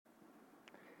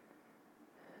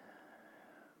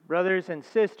brothers and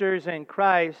sisters in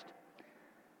Christ.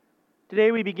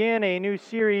 Today we begin a new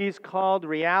series called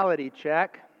Reality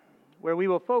Check, where we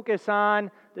will focus on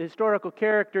the historical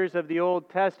characters of the Old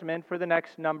Testament for the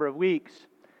next number of weeks.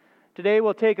 Today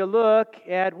we'll take a look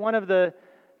at one of the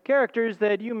characters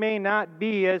that you may not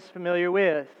be as familiar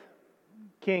with,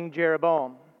 King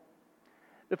Jeroboam.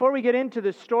 Before we get into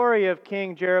the story of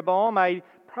King Jeroboam, I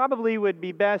probably would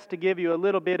be best to give you a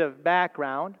little bit of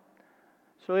background.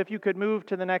 So if you could move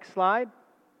to the next slide.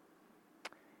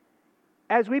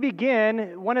 As we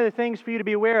begin, one of the things for you to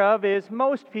be aware of is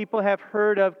most people have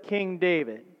heard of King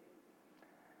David.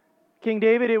 King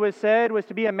David, it was said, was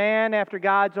to be a man after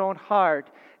God's own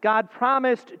heart. God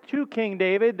promised to King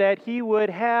David that he would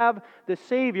have the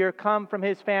Savior come from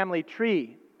his family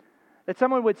tree, that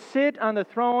someone would sit on the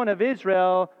throne of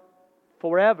Israel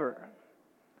forever.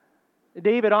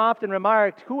 David often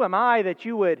remarked, "Who am I that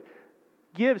you would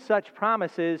give such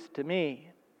promises to me?"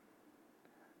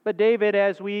 But David,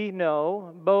 as we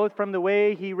know, both from the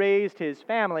way he raised his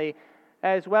family,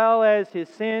 as well as his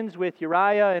sins with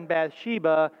Uriah and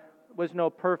Bathsheba, was no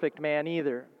perfect man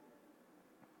either.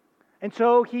 And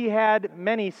so he had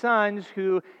many sons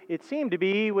who, it seemed to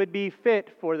be, would be fit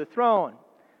for the throne.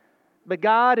 But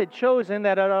God had chosen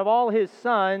that out of all his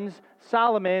sons,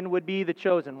 Solomon would be the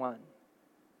chosen one.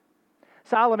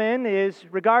 Solomon is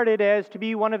regarded as to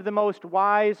be one of the most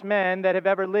wise men that have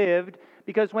ever lived,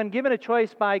 because when given a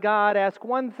choice by God, ask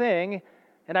one thing,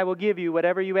 and I will give you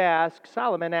whatever you ask,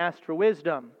 Solomon asked for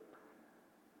wisdom.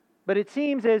 But it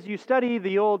seems as you study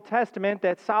the Old Testament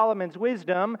that Solomon's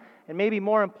wisdom, and maybe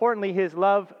more importantly his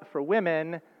love for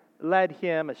women, led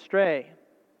him astray.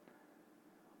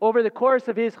 Over the course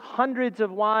of his hundreds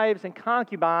of wives and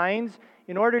concubines,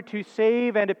 in order to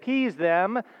save and appease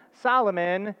them,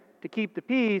 Solomon, to keep the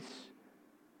peace,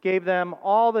 gave them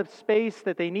all the space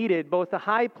that they needed, both the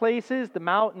high places, the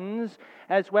mountains,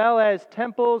 as well as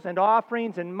temples and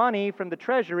offerings and money from the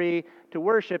treasury to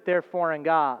worship their foreign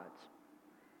gods.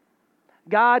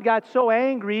 God got so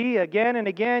angry again and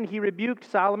again, he rebuked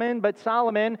Solomon, but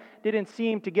Solomon didn't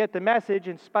seem to get the message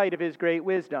in spite of his great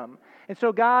wisdom. And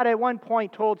so God at one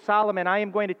point told Solomon, "I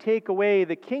am going to take away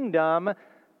the kingdom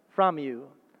from you,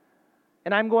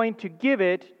 and I'm going to give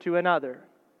it to another.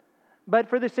 But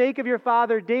for the sake of your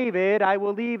father David, I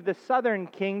will leave the southern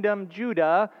kingdom,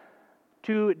 Judah,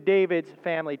 to David's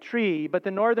family tree. But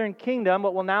the northern kingdom,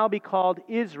 what will now be called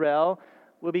Israel,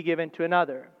 will be given to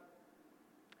another."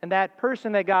 And that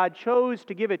person that God chose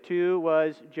to give it to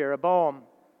was Jeroboam.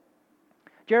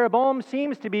 Jeroboam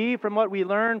seems to be, from what we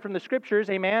learn from the Scriptures,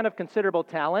 a man of considerable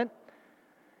talent.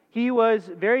 He was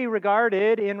very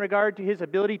regarded in regard to his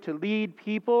ability to lead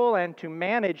people and to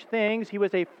manage things. He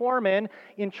was a foreman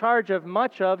in charge of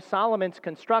much of Solomon's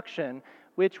construction,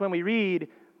 which, when we read,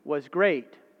 was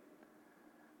great.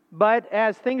 But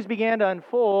as things began to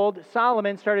unfold,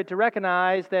 Solomon started to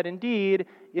recognize that indeed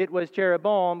it was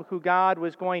Jeroboam who God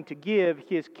was going to give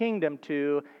his kingdom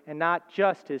to, and not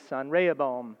just his son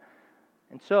Rehoboam.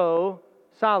 And so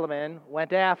Solomon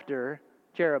went after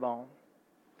Jeroboam.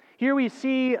 Here we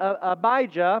see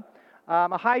Ahijah,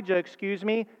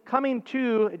 coming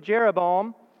to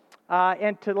Jeroboam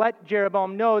and to let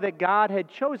Jeroboam know that God had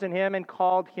chosen him and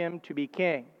called him to be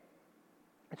king.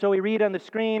 And so we read on the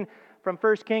screen from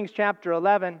 1 Kings chapter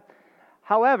 11,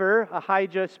 "However,"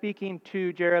 Ahijah speaking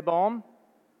to Jeroboam,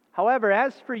 "however,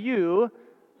 as for you,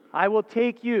 I will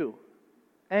take you,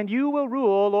 and you will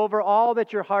rule over all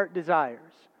that your heart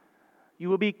desires. You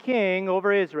will be king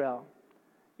over Israel.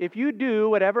 If you do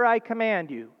whatever I command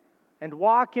you, and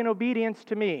walk in obedience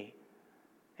to me,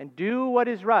 and do what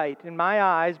is right in my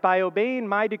eyes by obeying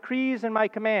my decrees and my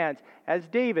commands, as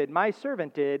David my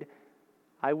servant did,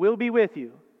 I will be with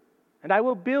you, and I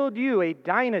will build you a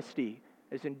dynasty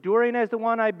as enduring as the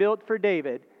one I built for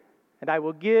David, and I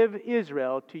will give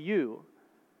Israel to you.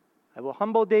 I will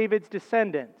humble David's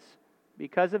descendants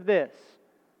because of this,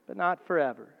 but not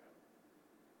forever."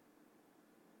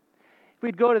 If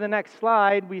we'd go to the next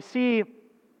slide, we see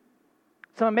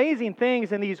some amazing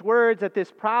things in these words that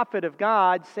this prophet of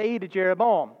God say to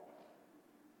Jeroboam.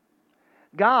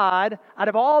 God, out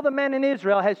of all the men in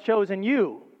Israel, has chosen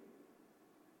you.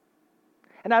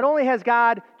 And not only has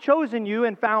God chosen you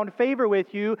and found favor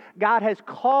with you, God has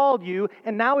called you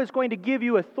and now is going to give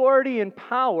you authority and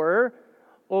power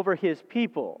over His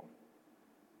people.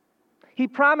 He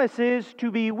promises to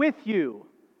be with you.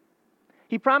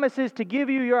 He promises to give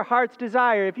you your heart's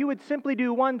desire if you would simply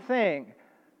do one thing: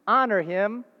 honor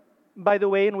Him by the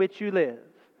way in which you live.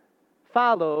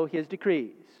 Follow His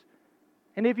decrees.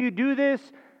 And if you do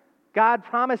this, God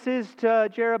promises to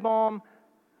Jeroboam,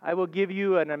 I will give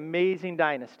you an amazing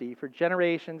dynasty for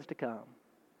generations to come.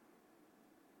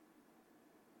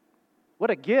 What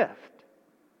a gift.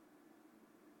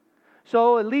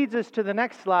 So it leads us to the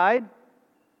next slide.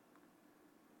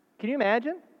 Can you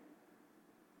imagine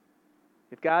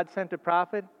if God sent a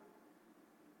prophet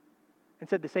and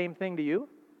said the same thing to you?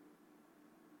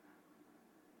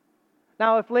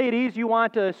 Now, if ladies, you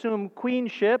want to assume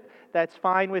queenship, that's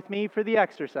fine with me for the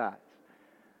exercise.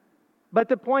 But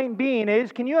the point being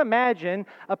is, can you imagine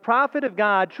a prophet of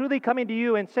God truly coming to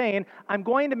you and saying, I'm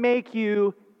going to make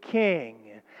you king?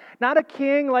 Not a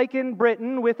king like in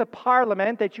Britain with a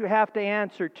parliament that you have to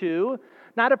answer to,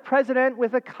 not a president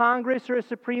with a Congress or a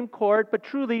Supreme Court, but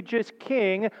truly just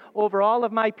king over all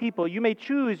of my people. You may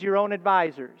choose your own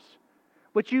advisors.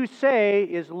 What you say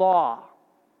is law.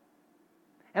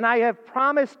 And I have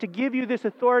promised to give you this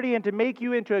authority and to make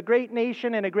you into a great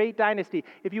nation and a great dynasty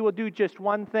if you will do just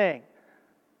one thing.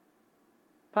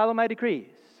 Follow my decrees.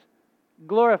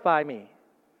 Glorify me.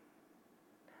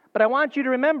 But I want you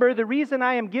to remember the reason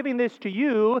I am giving this to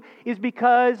you is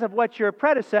because of what your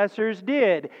predecessors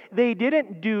did. They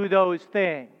didn't do those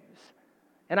things.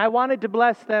 And I wanted to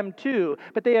bless them too,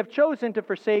 but they have chosen to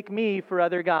forsake me for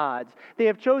other gods. They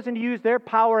have chosen to use their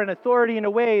power and authority in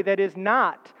a way that is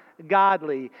not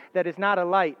godly, that is not a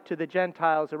light to the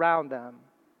Gentiles around them.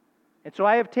 And so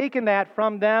I have taken that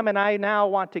from them, and I now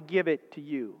want to give it to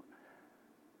you.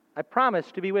 I promise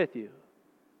to be with you.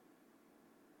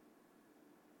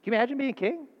 Can you imagine being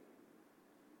king?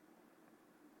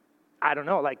 I don't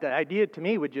know, like the idea to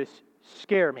me would just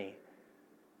scare me.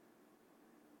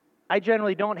 I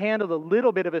generally don't handle the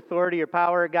little bit of authority or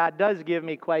power God does give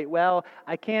me quite well.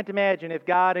 I can't imagine if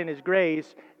God in His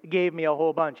grace gave me a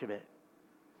whole bunch of it.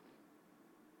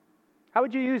 How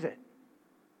would you use it?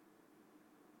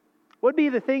 What would be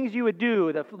the things you would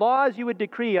do, the laws you would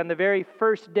decree on the very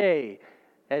first day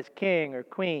as king or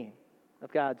queen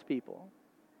of God's people?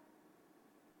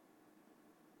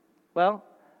 Well,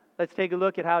 let's take a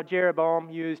look at how Jeroboam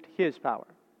used his power.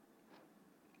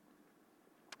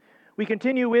 We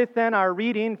continue with then our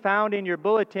reading found in your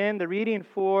bulletin, the reading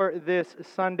for this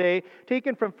Sunday,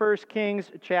 taken from 1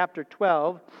 Kings chapter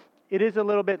 12. It is a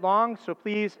little bit long, so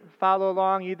please follow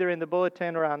along either in the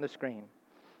bulletin or on the screen.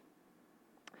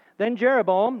 Then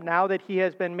Jeroboam, now that he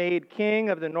has been made king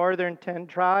of the northern 10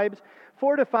 tribes,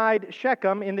 fortified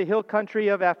Shechem in the hill country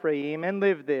of Ephraim and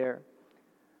lived there.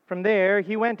 From there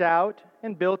he went out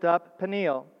and built up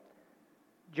Peniel.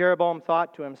 Jeroboam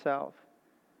thought to himself,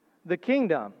 the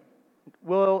kingdom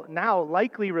will now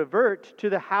likely revert to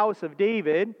the house of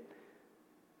David.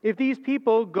 If these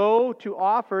people go to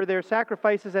offer their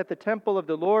sacrifices at the temple of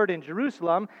the Lord in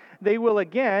Jerusalem, they will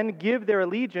again give their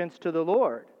allegiance to the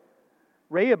Lord.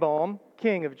 Rehoboam,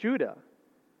 king of Judah.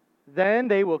 Then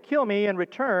they will kill me and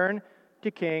return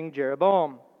to King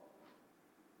Jeroboam.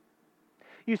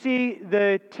 You see,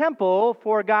 the temple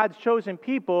for God's chosen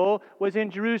people was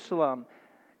in Jerusalem.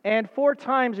 And 4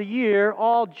 times a year,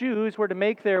 all Jews were to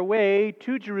make their way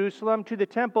to Jerusalem, to the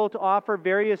temple, to offer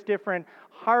various different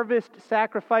harvest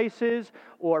sacrifices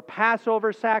or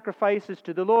Passover sacrifices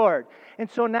to the Lord. And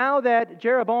so now that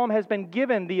Jeroboam has been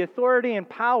given the authority and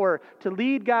power to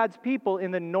lead God's people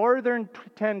in the northern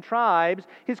 10 tribes,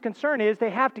 his concern is they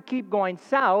have to keep going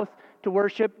south to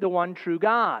worship the one true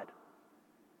God.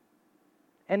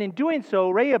 And in doing so,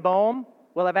 Rehoboam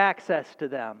will have access to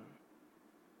them.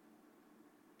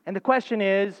 And the question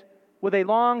is, will they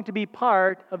long to be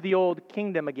part of the old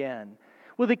kingdom again?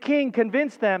 Will the king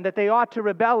convince them that they ought to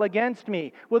rebel against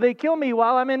me? Will they kill me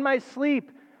while I'm in my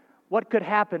sleep? What could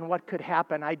happen? What could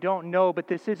happen? I don't know, but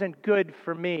this isn't good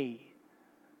for me.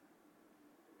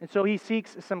 And so he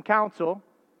seeks some counsel,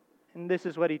 and this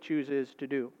is what he chooses to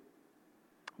do.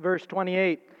 Verse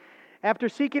 28, after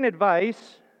seeking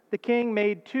advice, the king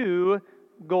made 2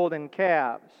 golden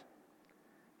calves.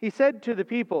 He said to the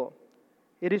people,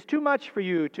 it is too much for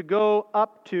you to go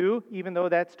up to, even though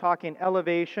that's talking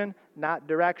elevation, not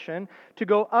direction, to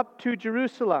go up to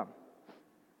Jerusalem.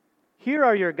 Here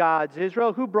are your gods,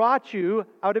 Israel, who brought you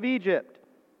out of Egypt.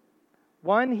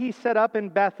 One he set up in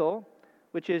Bethel,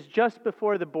 which is just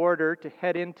before the border to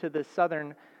head into the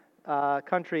southern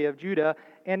country of Judah,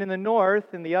 and in the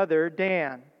north, in the other,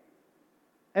 Dan.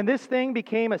 And this thing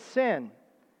became a sin.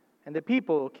 And the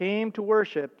people came to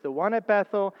worship the one at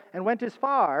Bethel and went as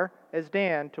far as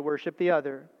Dan to worship the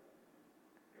other.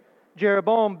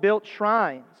 Jeroboam built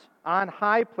shrines on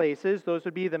high places, those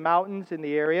would be the mountains in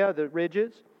the area, the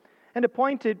ridges, and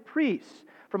appointed priests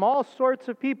from all sorts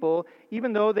of people,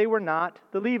 even though they were not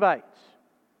the Levites.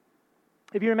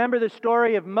 If you remember the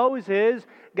story of Moses,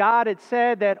 God had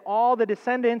said that all the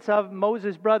descendants of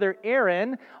Moses' brother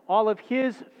Aaron, all of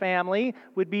his family,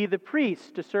 would be the priests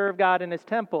to serve God in his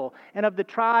temple. And of the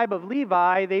tribe of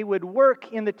Levi, they would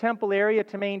work in the temple area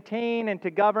to maintain and to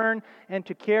govern and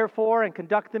to care for and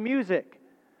conduct the music.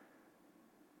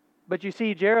 But you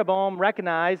see, Jeroboam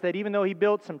recognized that even though he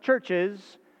built some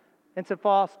churches and some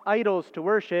false idols to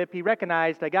worship, he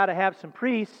recognized, I got to have some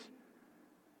priests.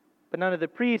 But none of the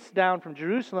priests down from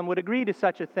Jerusalem would agree to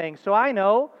such a thing. So I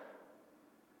know,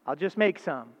 I'll just make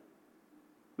some.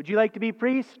 Would you like to be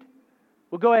priest?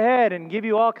 We'll go ahead and give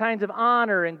you all kinds of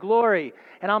honor and glory,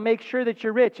 and I'll make sure that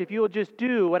you're rich if you will just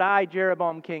do what I,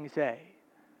 Jeroboam king, say.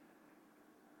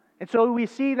 And so we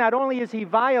see not only is he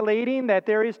violating that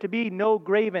there is to be no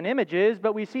graven images,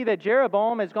 but we see that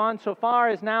Jeroboam has gone so far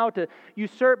as now to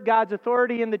usurp God's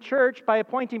authority in the church by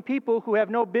appointing people who have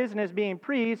no business being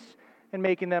priests and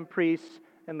making them priests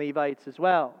and Levites as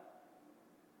well.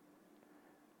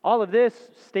 All of this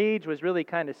stage was really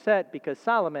kind of set because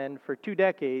Solomon, for 2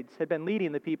 decades, had been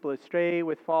leading the people astray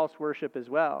with false worship as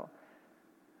well.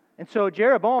 And so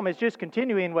Jeroboam is just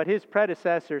continuing what his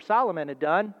predecessor Solomon had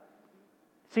done.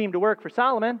 Seemed to work for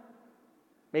Solomon.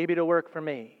 Maybe it'll work for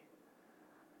me.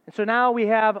 And so now we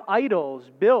have idols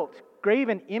built,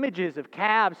 graven images of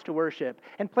calves to worship,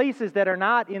 and places that are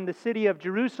not in the city of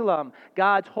Jerusalem,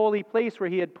 God's holy place where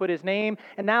he had put his name.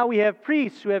 And now we have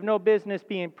priests who have no business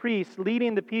being priests,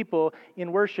 leading the people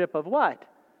in worship of what?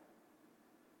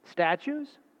 Statues?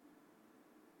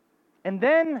 And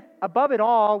then, above it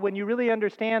all, when you really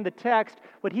understand the text,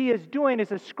 what he is doing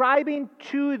is ascribing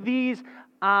to these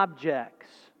objects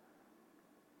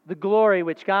the glory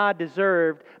which God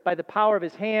deserved by the power of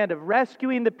his hand of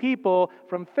rescuing the people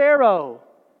from Pharaoh.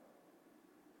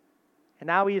 And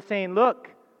now he is saying, look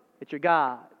at your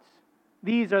gods.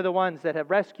 These are the ones that have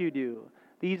rescued you.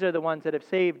 These are the ones that have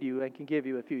saved you and can give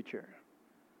you a future.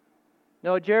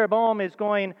 No, Jeroboam is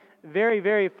going very,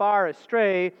 very far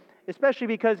astray, especially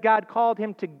because God called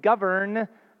him to govern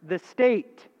the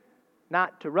state,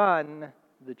 not to run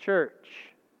the church.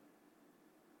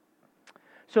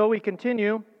 So we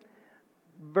continue,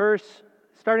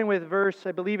 starting with verse,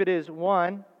 I believe it is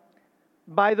 1.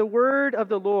 By the word of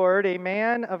the Lord, a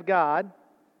man of God,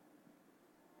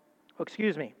 I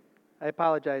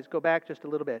apologize, go back just a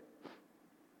little bit.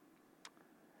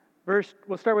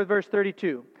 We'll start with verse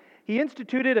 32. He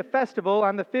instituted a festival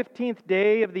on the 15th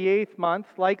day of the 8th month,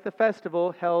 like the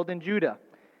festival held in Judah,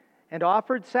 and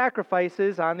offered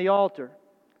sacrifices on the altar.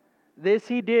 This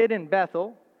he did in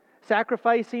Bethel,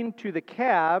 sacrificing to the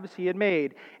calves he had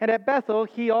made. And at Bethel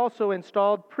he also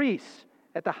installed priests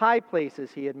at the high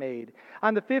places he had made.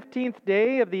 On the 15th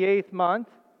day of the 8th month,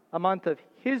 a month of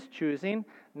his choosing,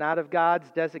 not of God's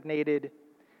designated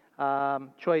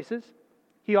choices,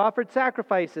 he offered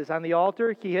sacrifices on the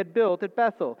altar he had built at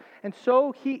Bethel. And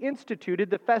so he instituted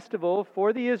the festival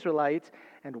for the Israelites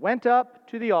and went up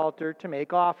to the altar to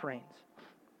make offerings.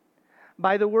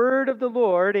 By the word of the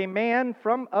Lord, a man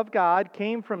of God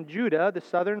came from Judah, the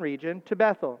southern region, to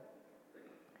Bethel.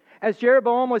 As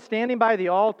Jeroboam was standing by the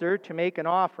altar to make an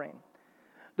offering,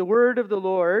 by the word of the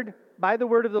Lord,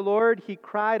 he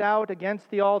cried out against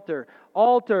the altar,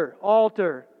 "Altar,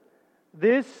 altar!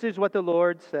 This is what the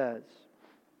Lord says.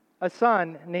 A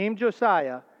son named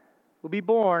Josiah will be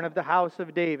born of the house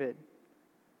of David.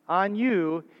 On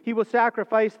you he will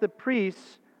sacrifice the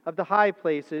priests of the high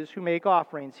places who make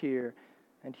offerings here,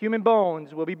 and human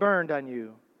bones will be burned on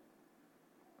you."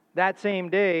 That same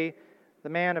day, the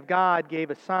man of God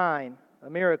gave a sign, a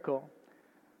miracle.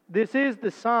 This is the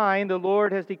sign the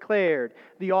Lord has declared.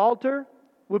 The altar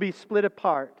will be split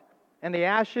apart, and the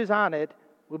ashes on it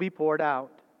will be poured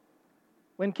out.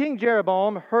 When King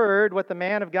Jeroboam heard what the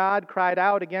man of God cried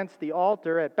out against the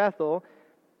altar at Bethel,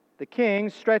 the king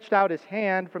stretched out his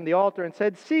hand from the altar and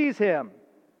said, "Seize him."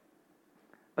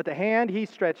 But the hand he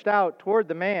stretched out toward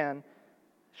the man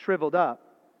shriveled up,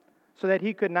 so that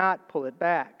he could not pull it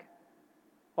back.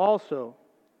 Also,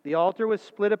 the altar was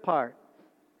split apart,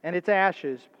 and its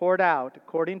ashes poured out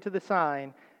according to the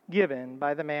sign given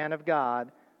by the man of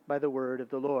God by the word of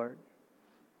the Lord.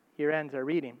 Here ends our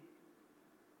reading.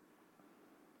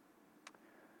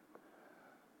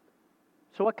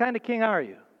 So what kind of king are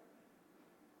you?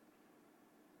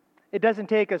 It doesn't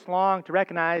take us long to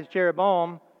recognize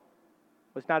Jeroboam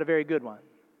was not a very good one.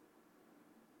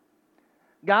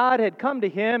 God had come to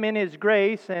him in his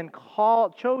grace and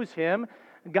chose him.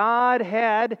 God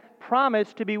had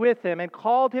promised to be with him and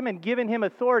called him and given him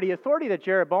authority that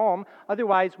Jeroboam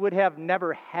otherwise would have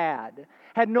never had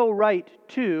no right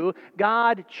to.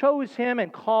 God chose him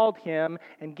and called him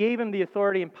and gave him the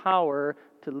authority and power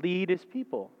to lead his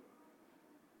people.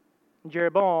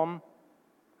 Jeroboam,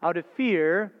 out of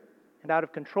fear and out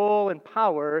of control and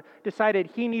power, decided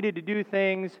he needed to do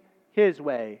things his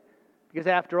way, because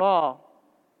after all,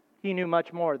 he knew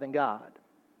much more than God.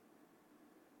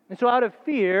 And so out of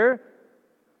fear,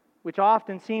 which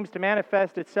often seems to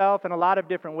manifest itself in a lot of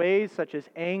different ways, such as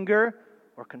anger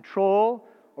or control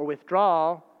or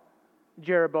withdrawal,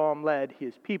 Jeroboam led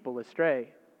his people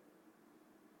astray.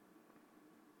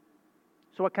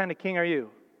 So what kind of king are you?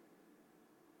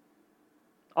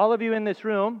 All of you in this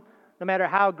room, no matter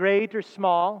how great or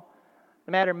small,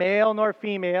 no matter male nor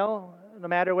female, no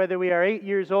matter whether we are 8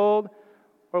 years old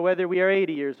or whether we are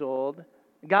 80 years old,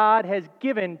 God has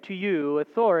given to you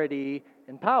authority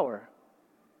and power.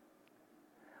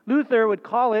 Luther would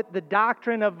call it the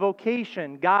doctrine of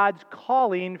vocation, God's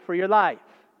calling for your life.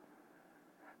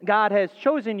 God has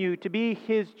chosen you to be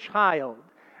His child.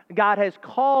 God has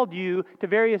called you to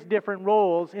various different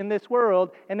roles in this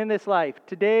world and in this life,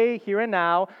 today, here and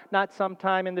now, not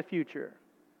sometime in the future.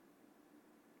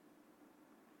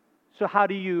 So how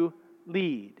do you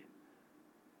lead?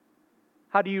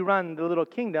 How do you run the little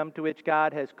kingdom to which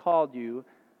God has called you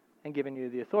and given you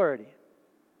the authority?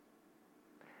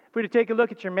 If we were to take a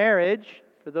look at your marriage,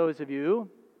 for those of you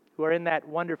who are in that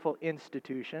wonderful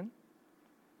institution,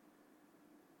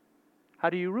 how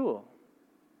do you rule?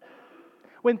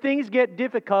 When things get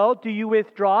difficult, do you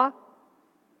withdraw?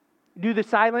 Do the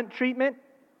silent treatment?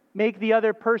 Make the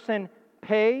other person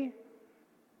pay?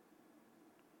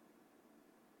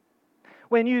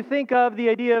 When you think of the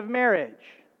idea of marriage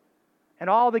and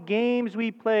all the games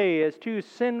we play as two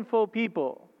sinful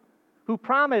people who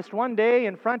promised one day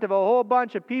in front of a whole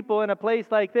bunch of people in a place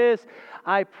like this,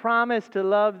 I promise to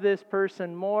love this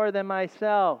person more than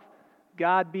myself.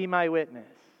 God be my witness.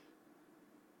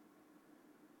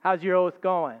 How's your oath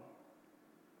going?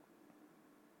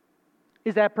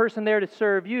 Is that person there to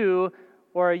serve you,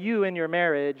 or are you in your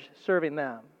marriage serving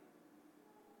them?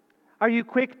 Are you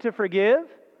quick to forgive?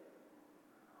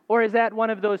 Or is that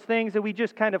one of those things that we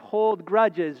just kind of hold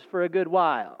grudges for a good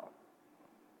while?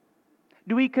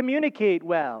 Do we communicate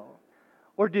well?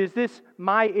 Or is this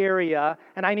my area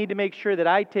and I need to make sure that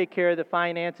I take care of the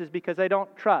finances because I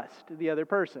don't trust the other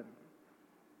person?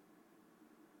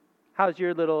 How's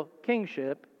your little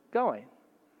kingship going?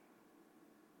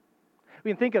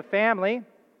 We can think of family.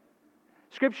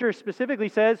 Scripture specifically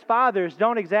says, fathers,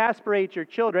 don't exasperate your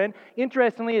children.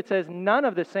 Interestingly, it says none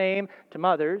of the same to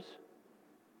mothers.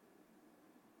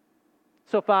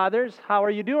 So fathers, how are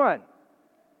you doing?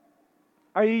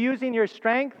 Are you using your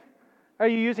strength? Are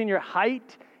you using your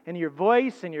height and your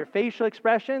voice and your facial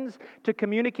expressions to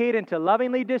communicate and to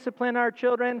lovingly discipline our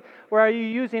children? Or are you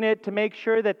using it to make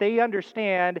sure that they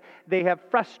understand they have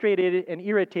frustrated and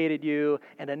irritated you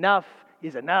and enough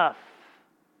is enough?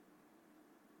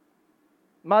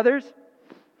 Mothers,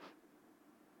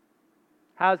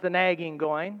 how's the nagging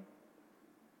going?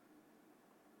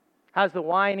 How's the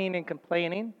whining and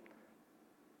complaining?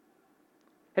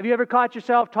 Have you ever caught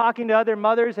yourself talking to other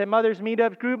mothers at mothers'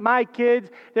 meetup group? My kids,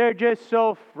 they're just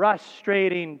so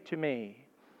frustrating to me.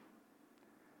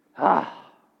 I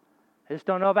just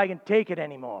don't know if I can take it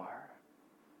anymore.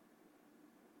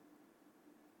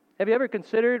 Have you ever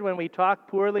considered when we talk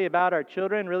poorly about our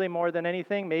children, really more than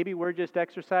anything, maybe we're just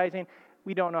exercising,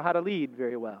 we don't know how to lead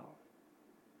very well.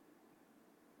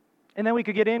 And then we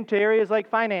could get into areas like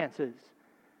finances.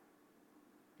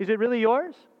 Is it really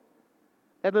yours?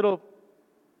 That little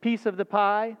piece of the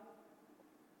pie?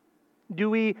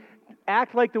 Do we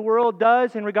act like the world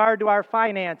does in regard to our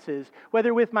finances?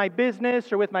 Whether with my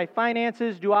business or with my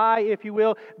finances, do I, if you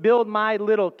will, build my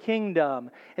little kingdom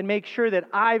and make sure that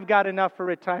I've got enough for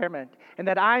retirement and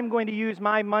that I'm going to use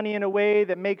my money in a way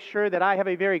that makes sure that I have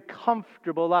a very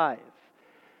comfortable life?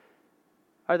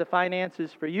 Are the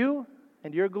finances for you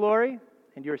and your glory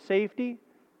and your safety,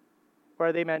 or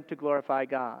are they meant to glorify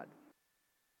God?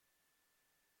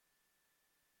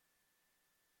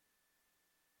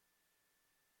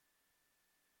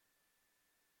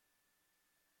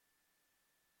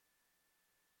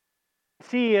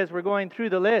 See, as we're going through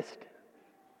the list,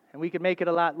 and we could make it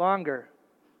a lot longer,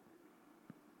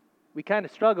 we kind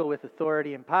of struggle with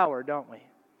authority and power, don't we?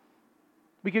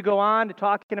 We could go on to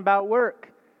talking about work.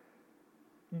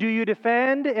 Do you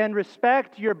defend and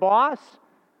respect your boss?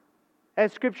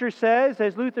 As Scripture says,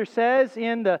 as Luther says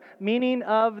in the meaning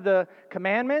of the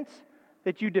commandments,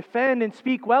 that you defend and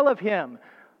speak well of him?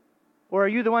 Or are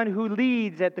you the one who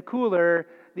leads at the cooler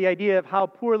the idea of how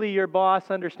poorly your boss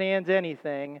understands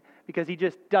anything because he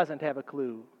just doesn't have a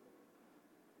clue?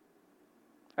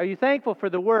 Are you thankful for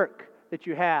the work that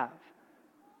you have?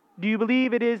 Do you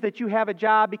believe it is that you have a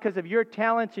job because of your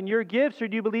talents and your gifts, or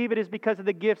do you believe it is because of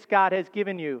the gifts God has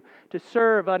given you to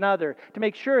serve another, to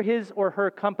make sure his or her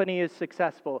company is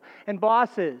successful? And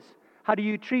bosses, how do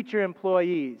you treat your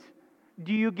employees?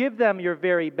 Do you give them your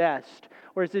very best,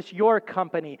 or is this your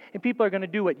company and people are going to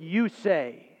do what you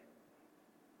say?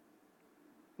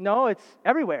 No, it's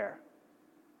everywhere.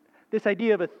 This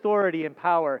idea of authority and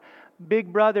power.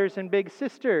 Big brothers and big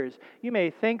sisters, you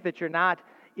may think that you're not,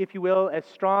 if you will, as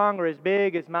strong or as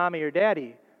big as mommy or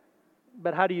daddy.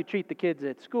 But how do you treat the kids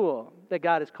at school that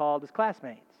God has called as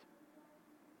classmates?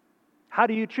 How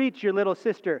do you treat your little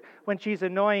sister when she's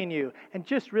annoying you and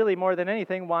just really more than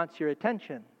anything wants your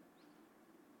attention?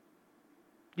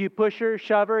 Do you push her,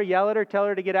 shove her, yell at her, tell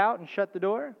her to get out and shut the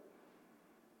door?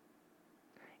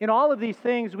 In all of these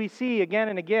things, we see again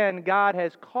and again, God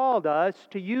has called us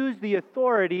to use the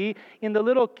authority in the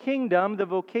little kingdom, the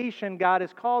vocation God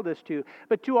has called us to.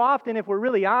 But too often, if we're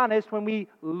really honest, when we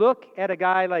look at a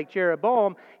guy like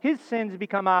Jeroboam, his sins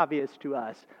become obvious to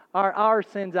us. Are our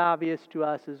sins obvious to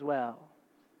us as well?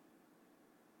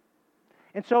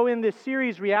 And so in this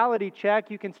series, Reality Check,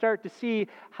 you can start to see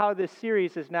how this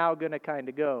series is now going to kind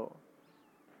of go.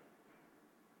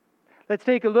 Let's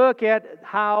take a look at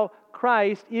how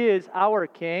Christ is our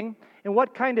King and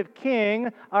what kind of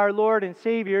King our Lord and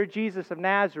Savior, Jesus of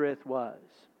Nazareth, was.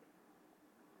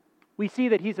 We see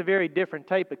that he's a very different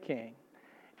type of king.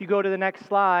 If you go to the next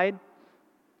slide,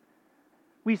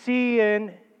 we see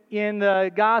in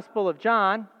the Gospel of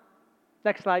John,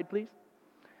 next slide please,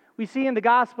 we see in the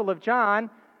Gospel of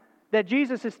John that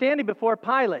Jesus is standing before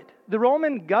Pilate, the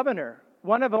Roman governor,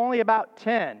 one of only about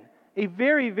 10, a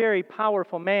very, very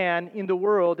powerful man in the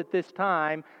world at this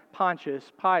time,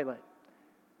 Pontius Pilate.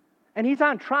 And he's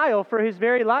on trial for his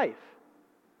very life.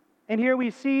 And here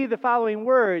we see the following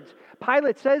words.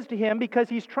 Pilate says to him, because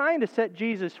he's trying to set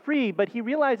Jesus free, but he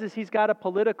realizes he's got a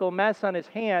political mess on his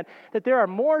hand, that there are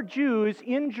more Jews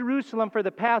in Jerusalem for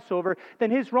the Passover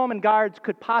than his Roman guards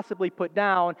could possibly put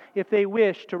down if they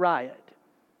wish to riot.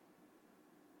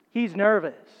 He's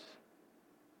nervous.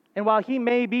 And while he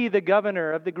may be the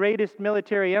governor of the greatest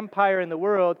military empire in the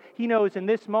world, he knows in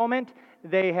this moment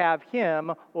they have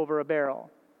him over a barrel.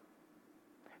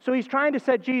 So he's trying to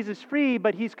set Jesus free,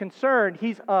 but he's concerned.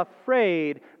 He's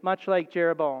afraid, much like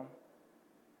Jeroboam.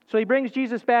 So he brings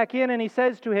Jesus back in and he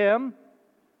says to him,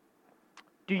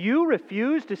 "Do you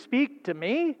refuse to speak to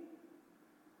me?"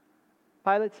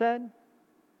 Pilate said,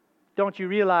 "Don't you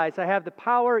realize I have the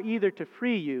power either to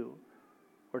free you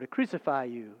or to crucify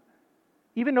you?"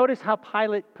 Even notice how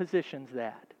Pilate positions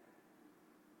that.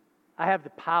 I have the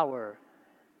power.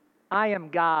 I am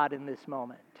God in this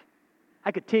moment.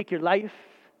 I could take your life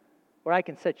or I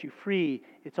can set you free.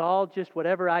 It's all just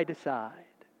whatever I decide.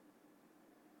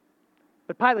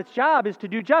 But Pilate's job is to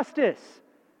do justice.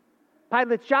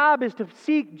 Pilate's job is to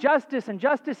seek justice, and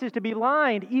justice is to be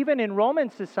blind, even in Roman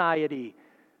society.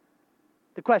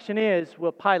 The question is,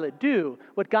 will Pilate do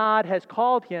what God has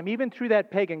called him, even through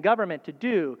that pagan government, to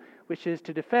do, which is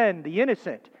to defend the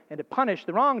innocent and to punish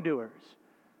the wrongdoers?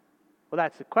 Well,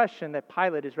 that's the question that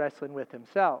Pilate is wrestling with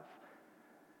himself.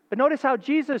 But notice how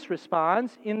Jesus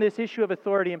responds in this issue of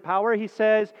authority and power. He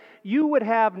says, "You would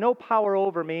have no power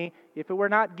over me if it were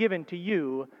not given to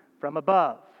you from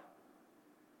above."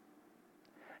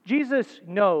 Jesus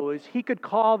knows he could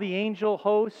call the angel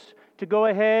hosts to go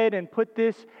ahead and put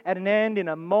this at an end in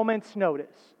a moment's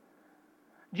notice.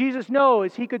 Jesus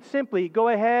knows he could simply go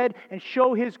ahead and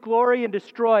show his glory and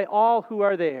destroy all who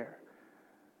are there.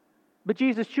 But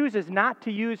Jesus chooses not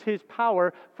to use his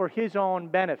power for his own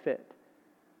benefit.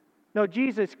 No,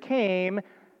 Jesus came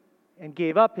and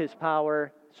gave up his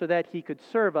power so that he could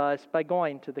serve us by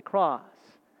going to the cross.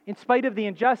 In spite of the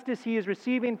injustice he is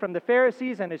receiving from the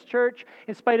Pharisees and his church,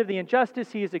 in spite of the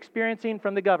injustice he is experiencing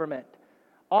from the government,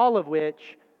 all of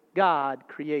which God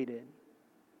created.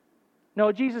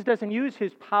 No, Jesus doesn't use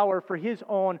his power for his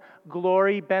own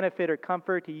glory, benefit, or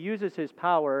comfort. He uses his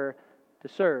power to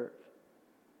serve.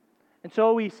 And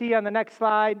so we see on the next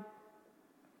slide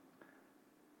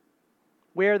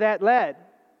where that led.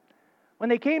 When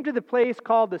they came to the place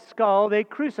called the Skull, they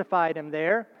crucified him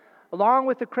there, along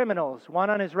with the criminals, one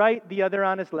on his right, the other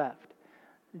on his left.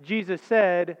 Jesus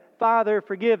said, "Father,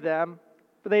 forgive them,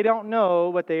 for they don't know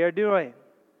what they are doing."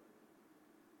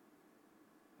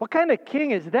 What kind of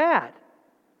king is that?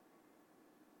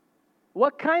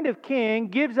 What kind of king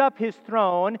gives up his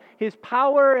throne, his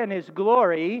power, and his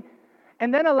glory,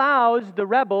 and then allows the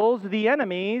rebels, the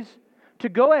enemies, to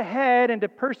go ahead and to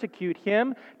persecute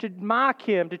him, to mock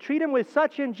him, to treat him with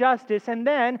such injustice, and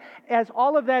then, as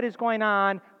all of that is going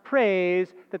on,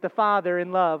 prays that the Father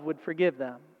in love would forgive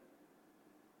them?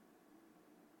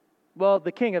 Well,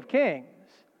 the King of Kings,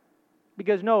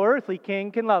 because no earthly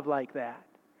king can love like that.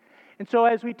 And so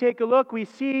as we take a look, we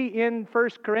see in 1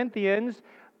 Corinthians,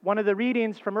 one of the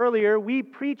readings from earlier, we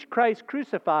preach Christ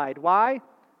crucified. Why?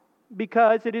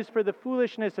 Because it is for the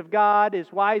foolishness of God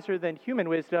is wiser than human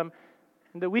wisdom,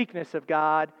 and the weakness of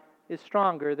God is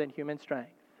stronger than human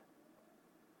strength.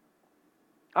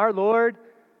 Our Lord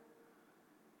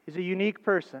is a unique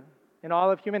person in all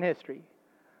of human history.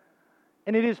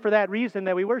 And it is for that reason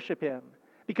that we worship Him.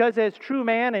 Because as true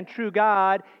man and true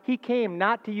God, He came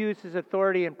not to use His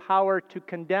authority and power to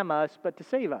condemn us, but to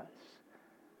save us.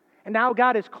 And now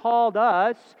God has called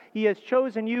us, He has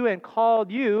chosen you and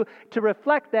called you to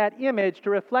reflect that image, to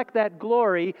reflect that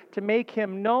glory, to make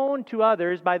Him known to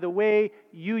others by the way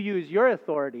you use your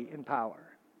authority and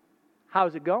power.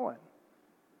 How's it going?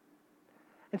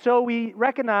 And so we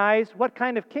recognize, what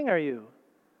kind of king are you?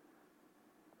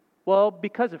 Well,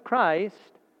 because of Christ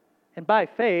and by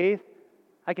faith,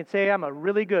 I can say I'm a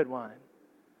really good one.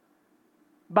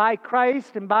 By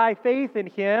Christ and by faith in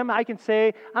Him, I can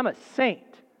say I'm a saint.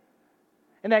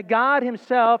 And that God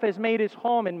Himself has made His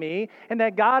home in me, and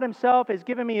that God Himself has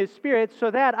given me His Spirit so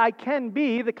that I can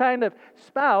be the kind of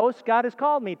spouse God has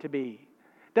called me to be.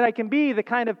 That I can be the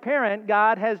kind of parent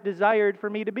God has desired for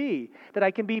me to be. That I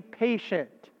can be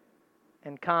patient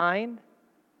and kind,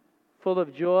 full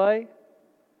of joy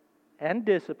and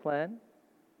discipline,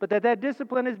 but that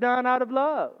discipline is done out of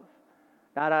love,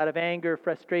 not out of anger,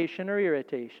 frustration, or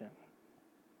irritation.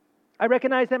 I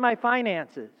recognize that my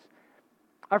finances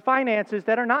are finances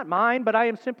that are not mine, but I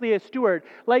am simply a steward.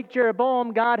 Like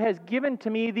Jeroboam, God has given to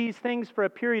me these things for a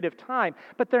period of time,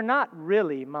 but they're not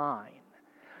really mine.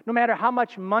 No matter how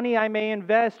much money I may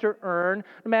invest or earn,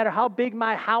 no matter how big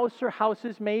my house or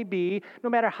houses may be, no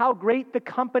matter how great the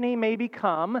company may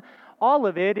become, all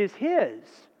of it is His.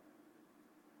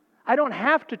 I don't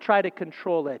have to try to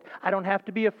control it. I don't have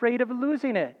to be afraid of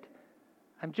losing it.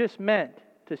 I'm just meant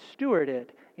to steward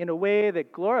it in a way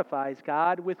that glorifies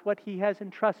God with what He has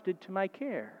entrusted to my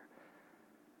care.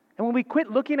 And when we quit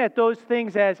looking at those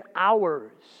things as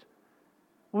ours,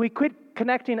 when we quit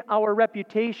connecting our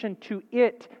reputation to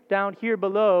it down here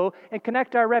below and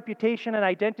connect our reputation and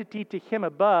identity to Him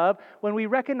above, when we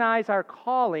recognize our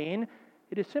calling,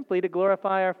 it is simply to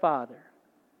glorify our Father,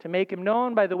 to make Him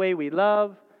known by the way we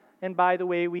love and by the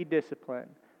way we discipline,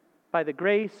 by the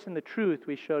grace and the truth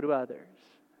we show to others.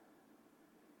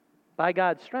 By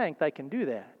God's strength, I can do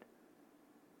that.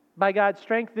 By God's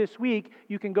strength this week,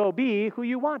 you can go be who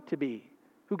you want to be,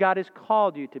 who God has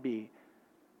called you to be,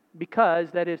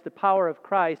 because that is the power of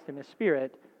Christ and the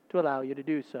Spirit to allow you to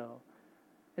do so.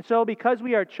 And so because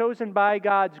we are chosen by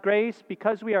God's grace,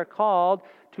 because we are called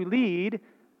to lead,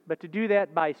 but to do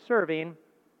that by serving,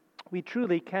 we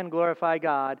truly can glorify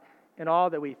God in all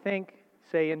that we think,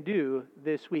 say, and do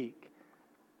this week.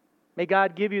 May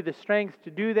God give you the strength to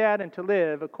do that and to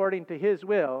live according to His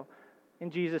will.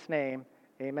 In Jesus' name,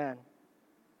 amen.